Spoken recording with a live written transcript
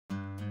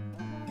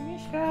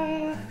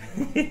Ja.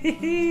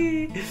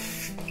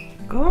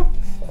 Komm.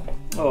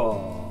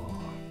 Oh.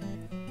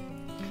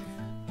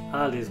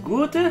 Alles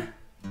Gute.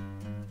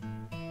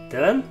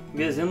 Dann,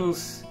 wir sehen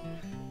uns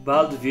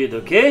bald wieder,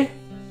 okay?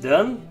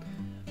 Dann,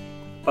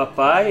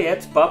 Papa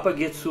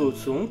geht zu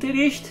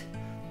Unterricht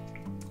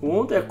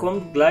und er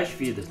kommt gleich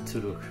wieder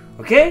zurück,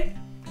 okay?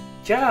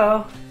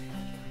 Ciao.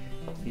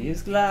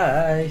 Bis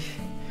gleich.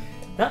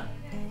 Ja.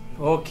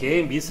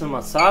 Okay, ein bisschen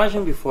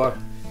Massagen, bevor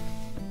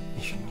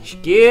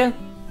ich gehe.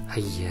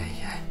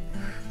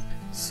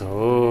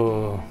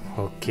 So,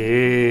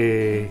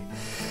 okay.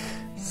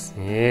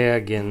 Sehr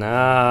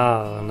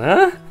genau,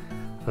 ne?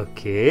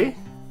 Okay.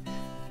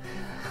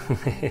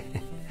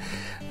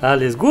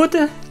 Alles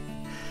Gute.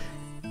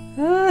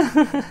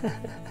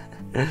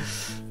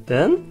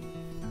 Dann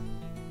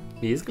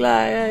bis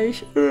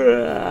gleich.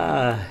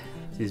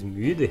 Sie ist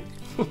müde.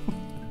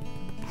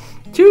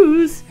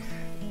 Tschüss.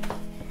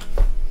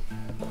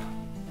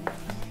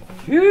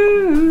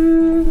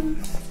 Tschüss.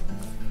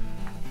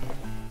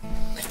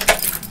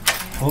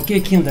 Okay,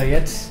 Kinder,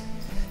 jetzt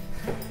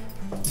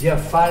wir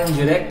fahren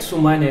direkt zu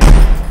meinem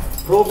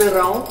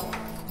Proberaum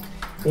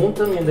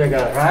unten in der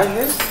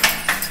Garage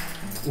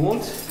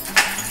und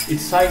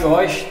ich zeige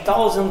euch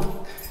 1000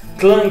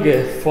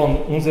 Klänge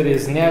von unserer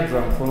Snare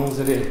Drum, von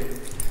unserer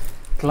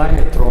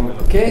kleinen Trommel,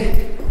 okay?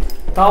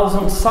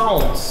 1000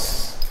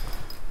 Sounds.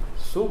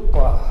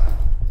 Super.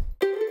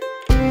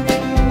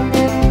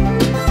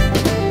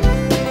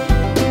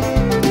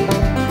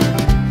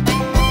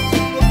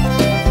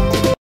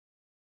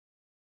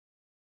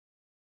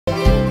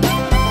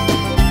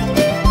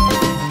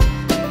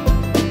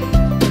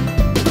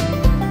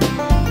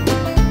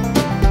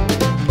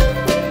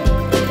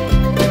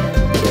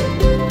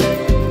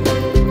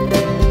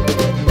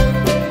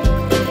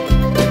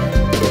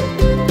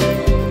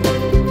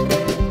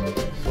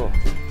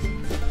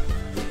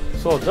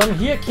 So, dann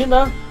hier,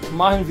 Kinder,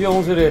 machen wir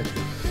unsere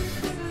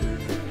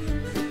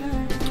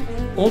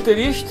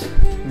Unterricht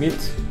mit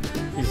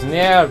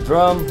Snare,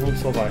 Drum und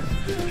so weiter.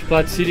 Ich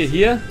platziere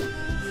hier.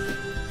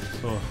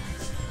 So,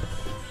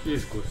 hier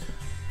ist gut.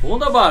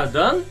 Wunderbar,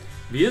 dann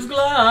bis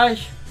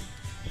gleich.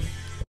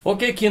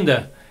 Okay,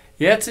 Kinder,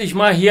 jetzt ich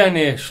mache hier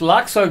eine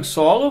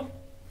Schlagzeug-Solo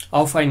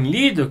auf ein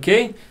Lied,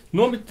 okay?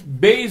 Nur mit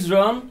Bass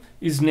Drum,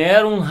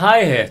 Snare und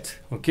Hi-Hat,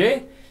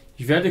 okay?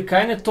 Ich werde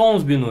keine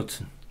Tones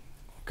benutzen,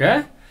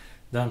 okay?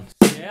 Dann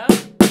Snare,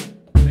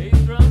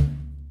 Bass Drum,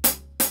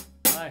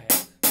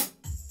 Hi-Hat.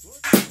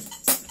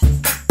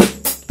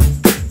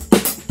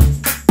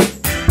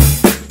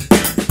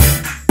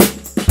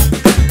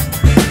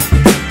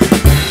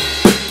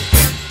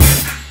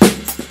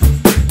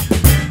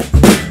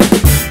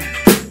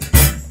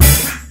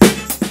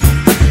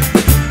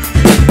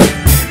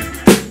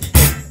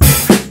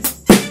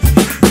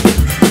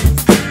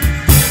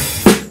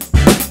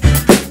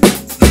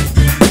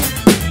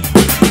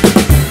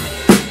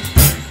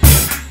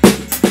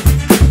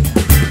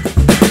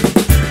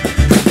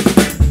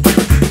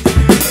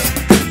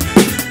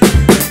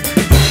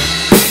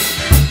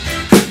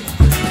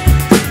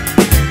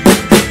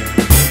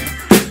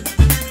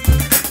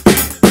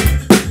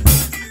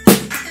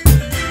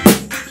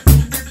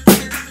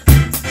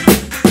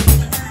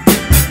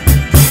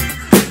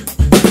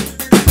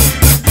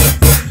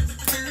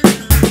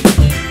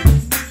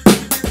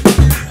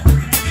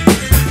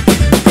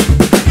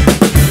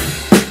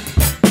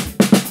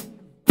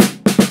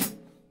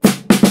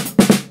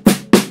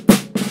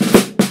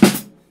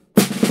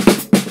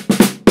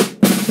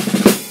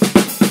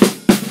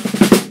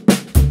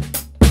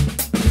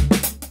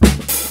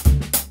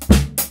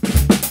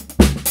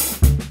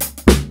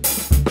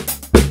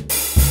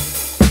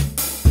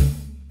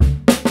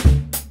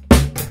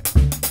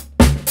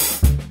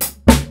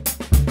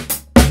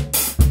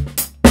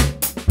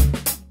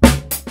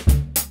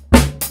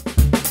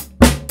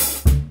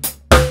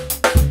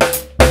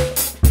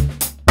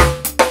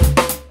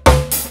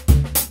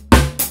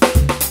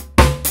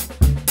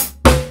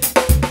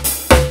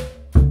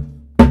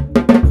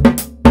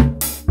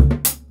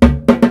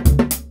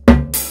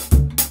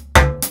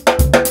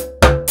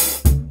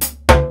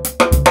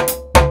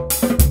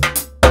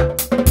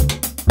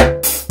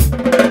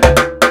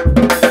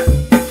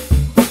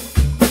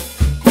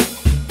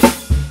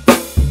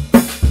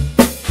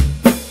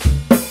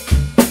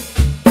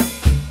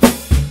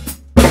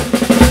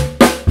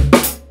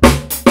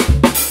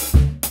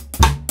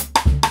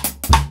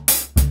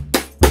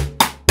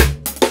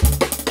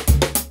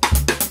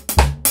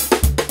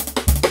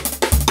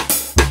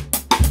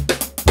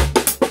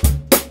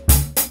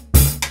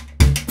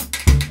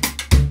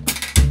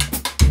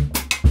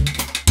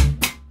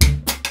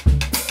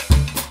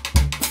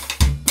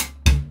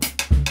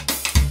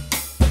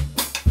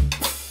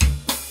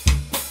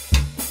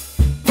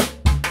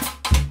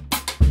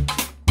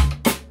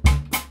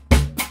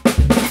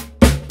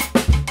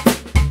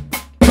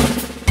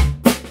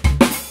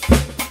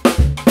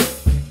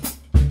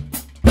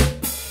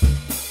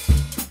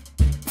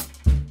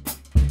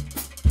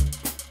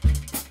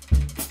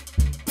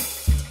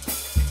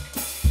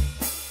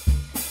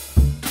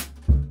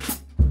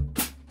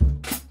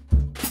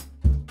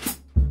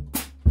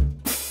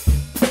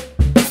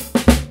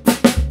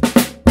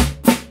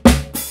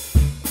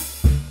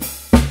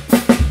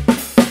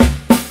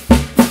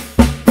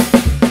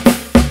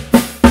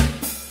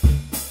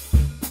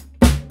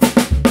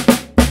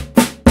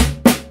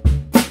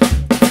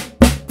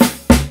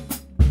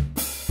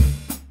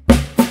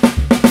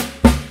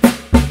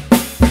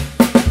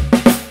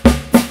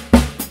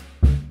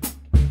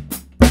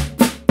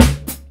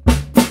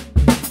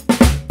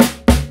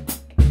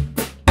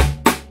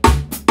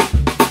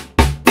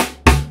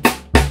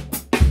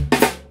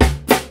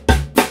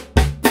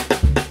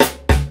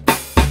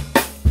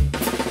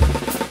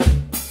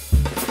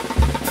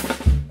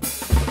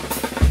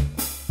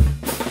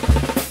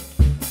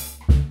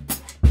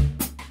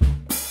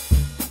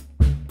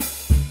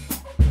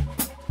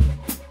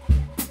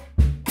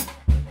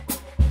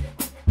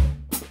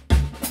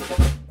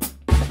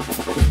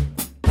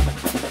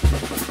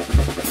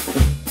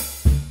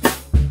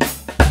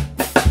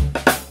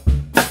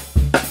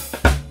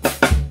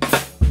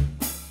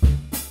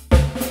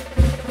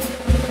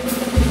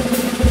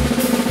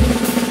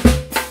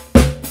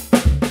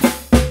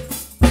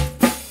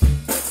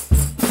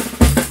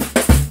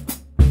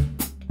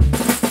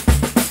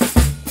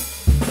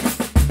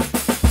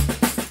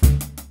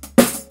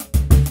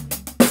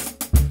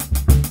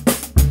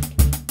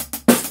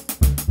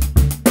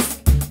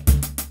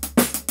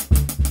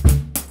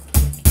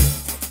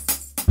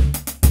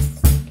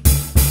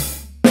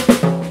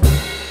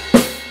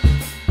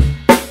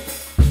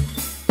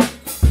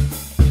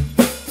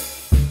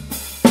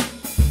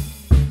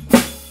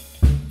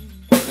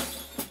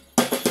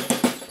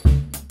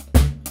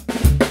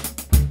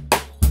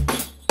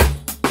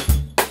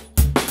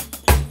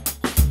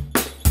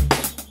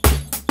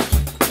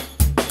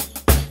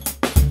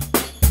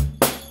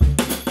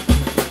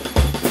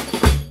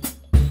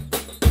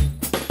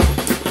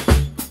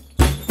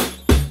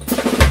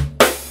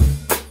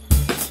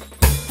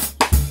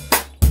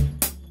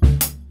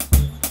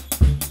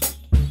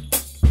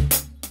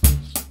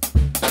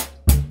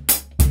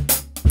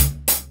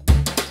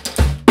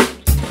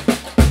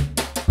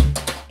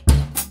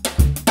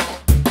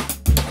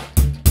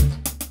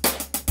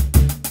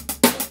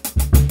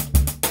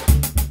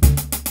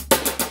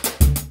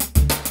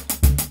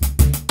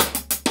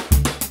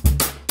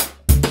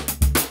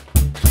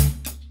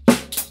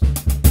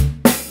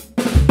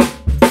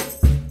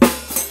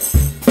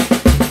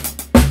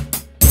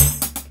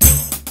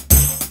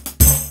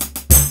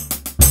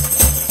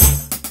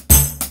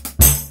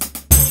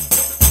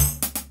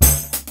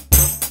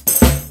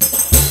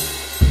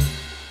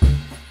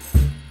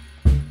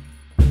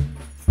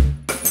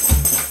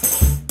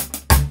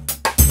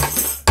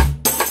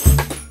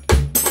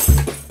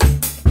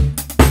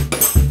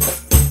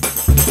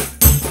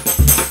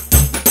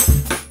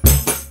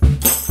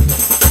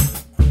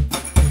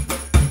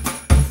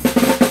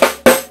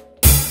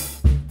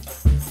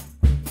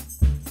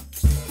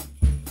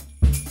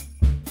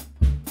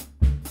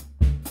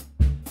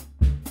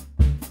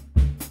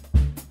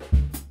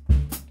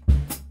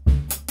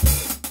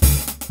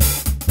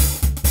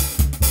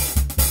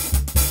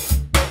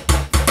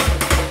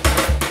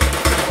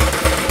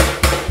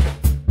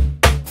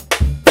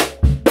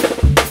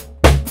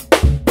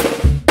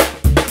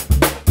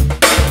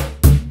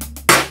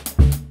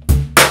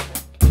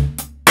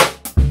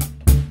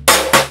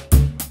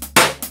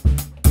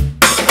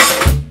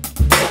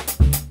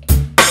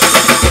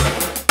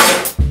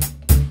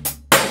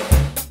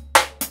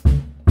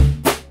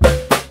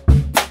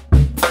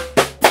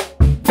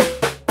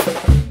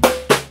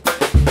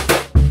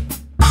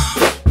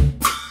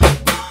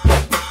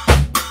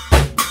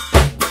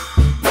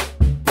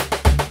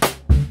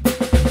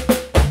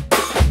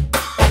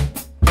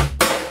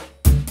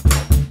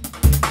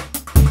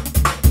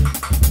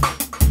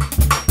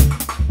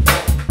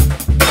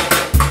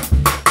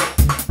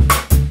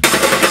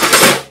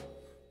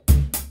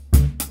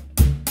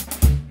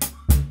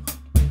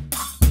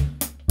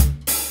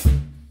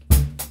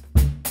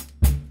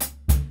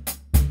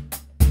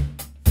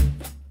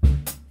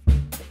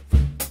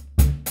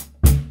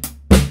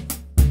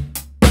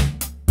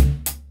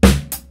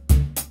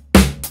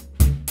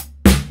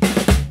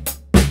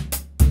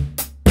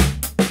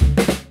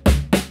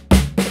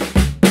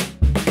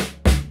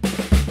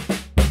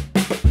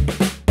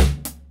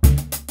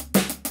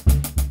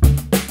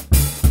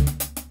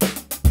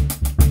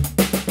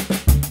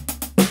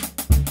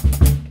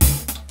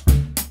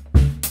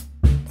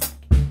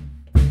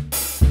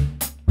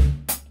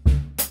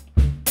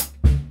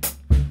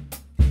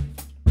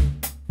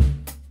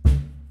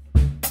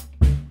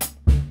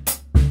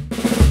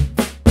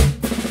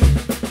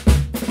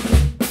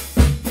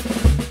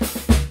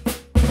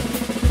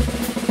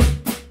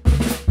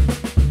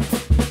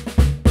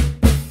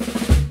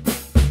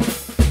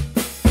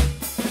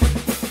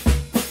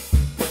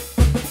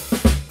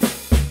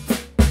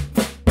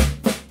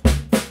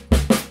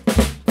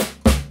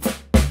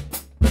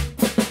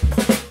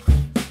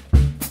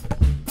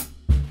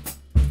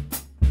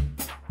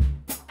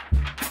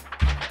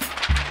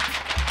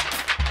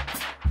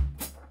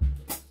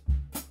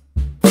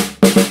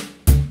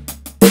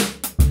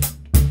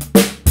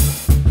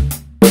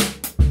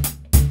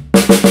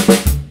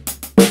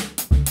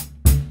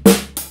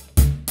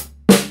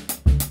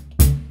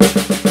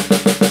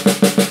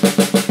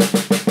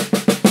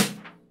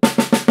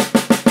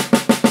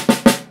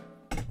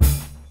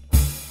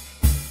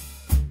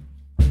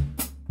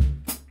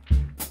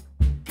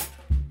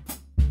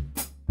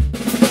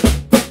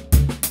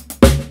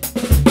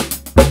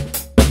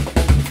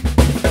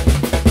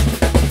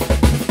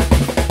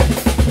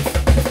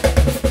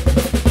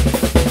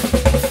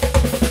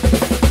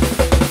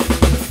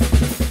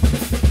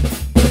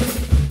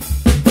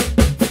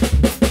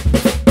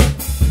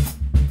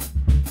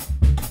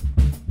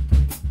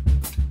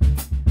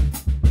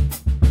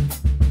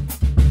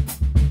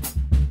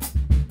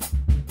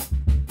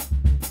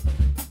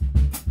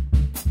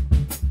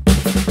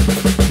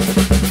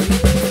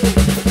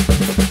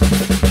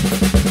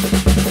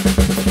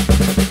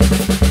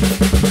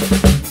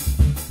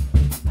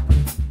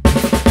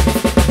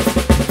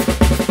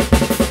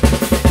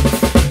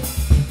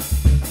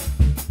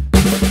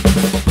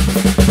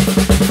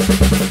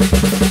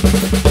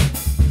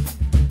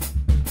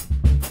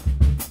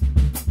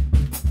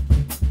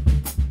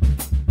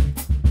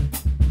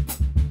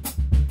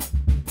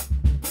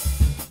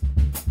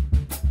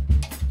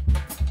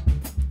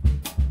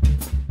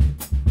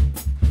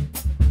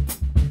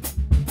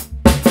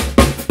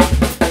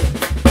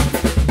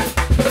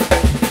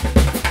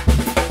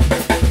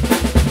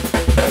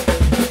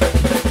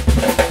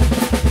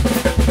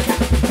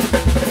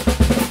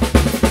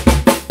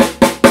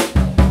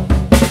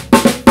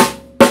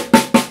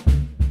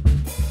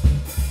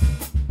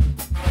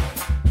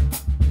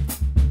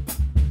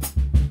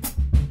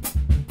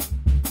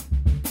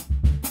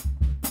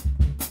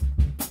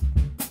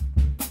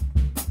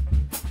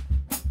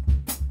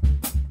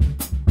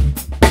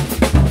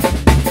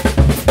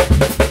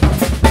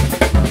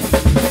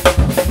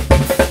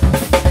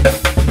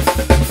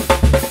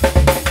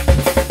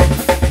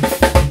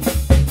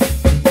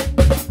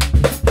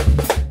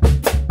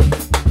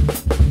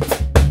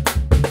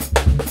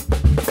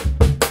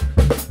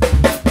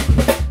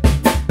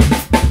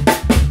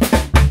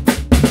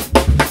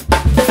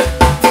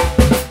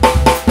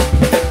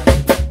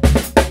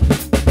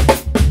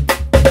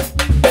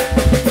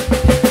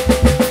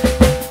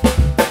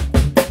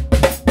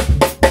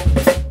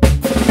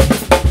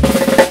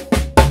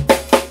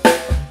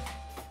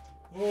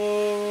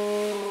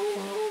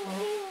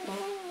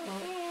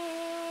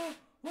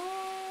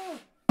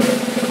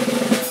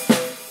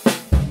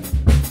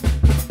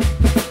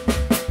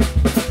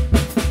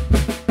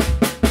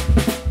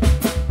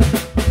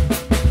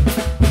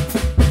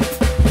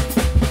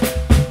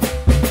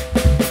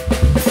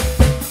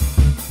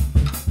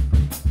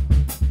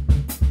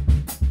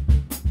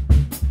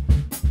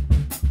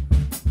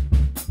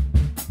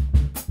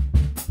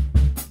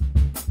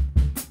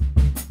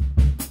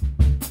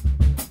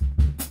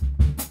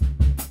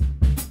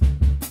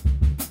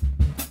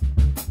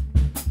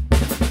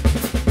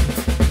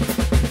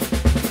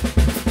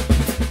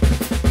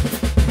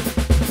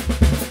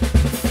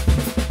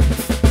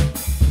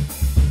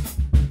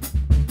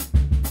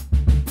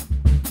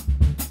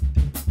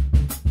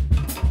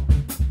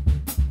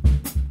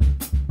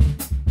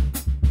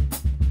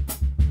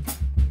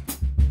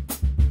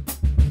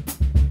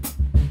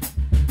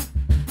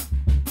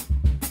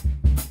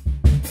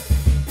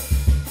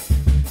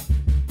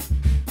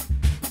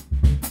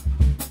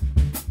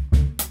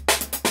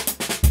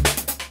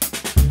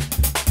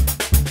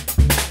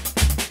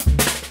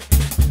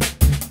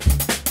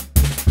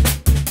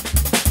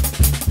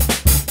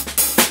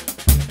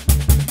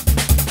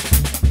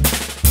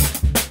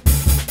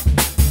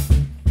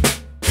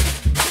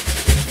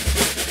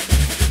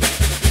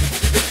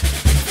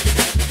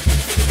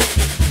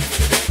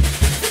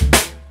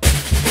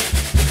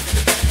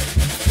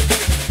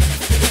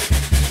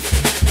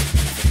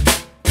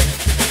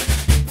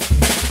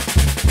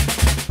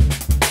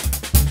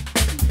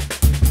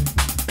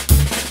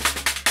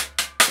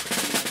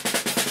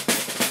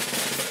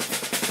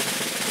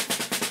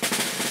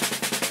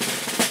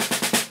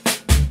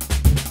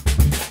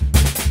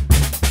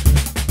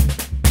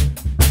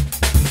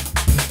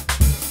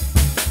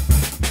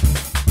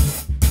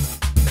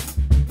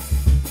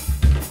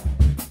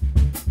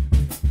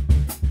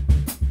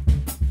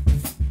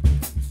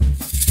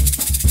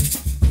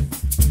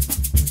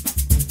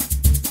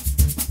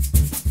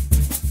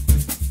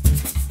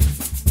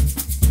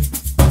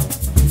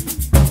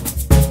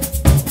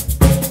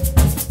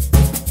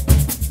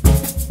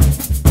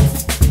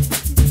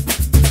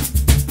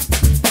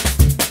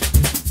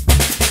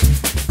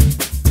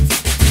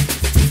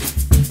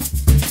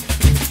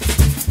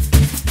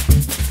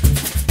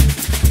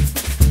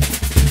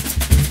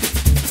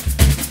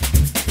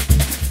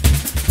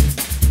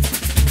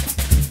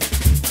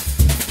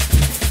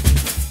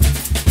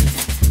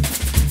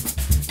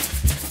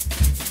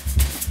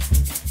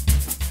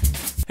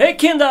 Hey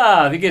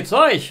Kinder, wie geht's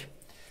euch?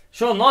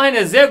 Schon noch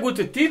eine sehr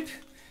gute Tipp,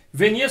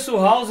 wenn ihr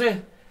zu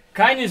Hause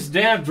keine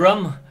Snare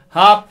Drum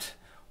habt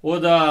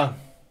oder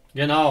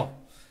genau,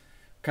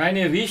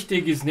 keine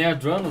richtige Snare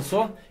Drum oder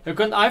so, ihr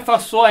könnt einfach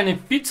so eine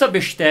Pizza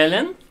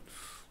bestellen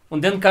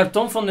und den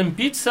Karton von der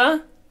Pizza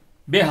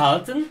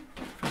behalten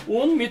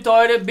und mit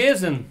eurem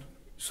Besen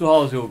zu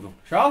Hause üben.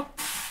 Schau.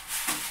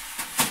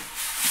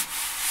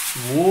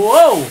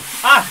 Wow,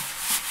 8.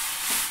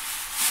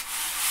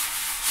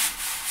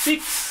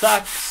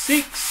 Zickzack,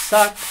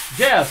 Zickzack,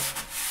 Jazz.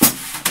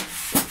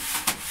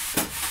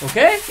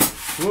 Okay?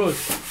 Gut.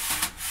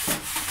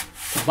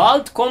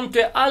 Bald kommt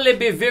alle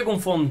Bewegung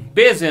von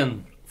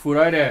Besen für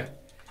eure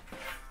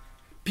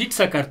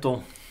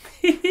Pizzakarton.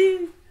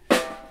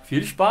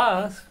 Viel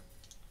Spaß!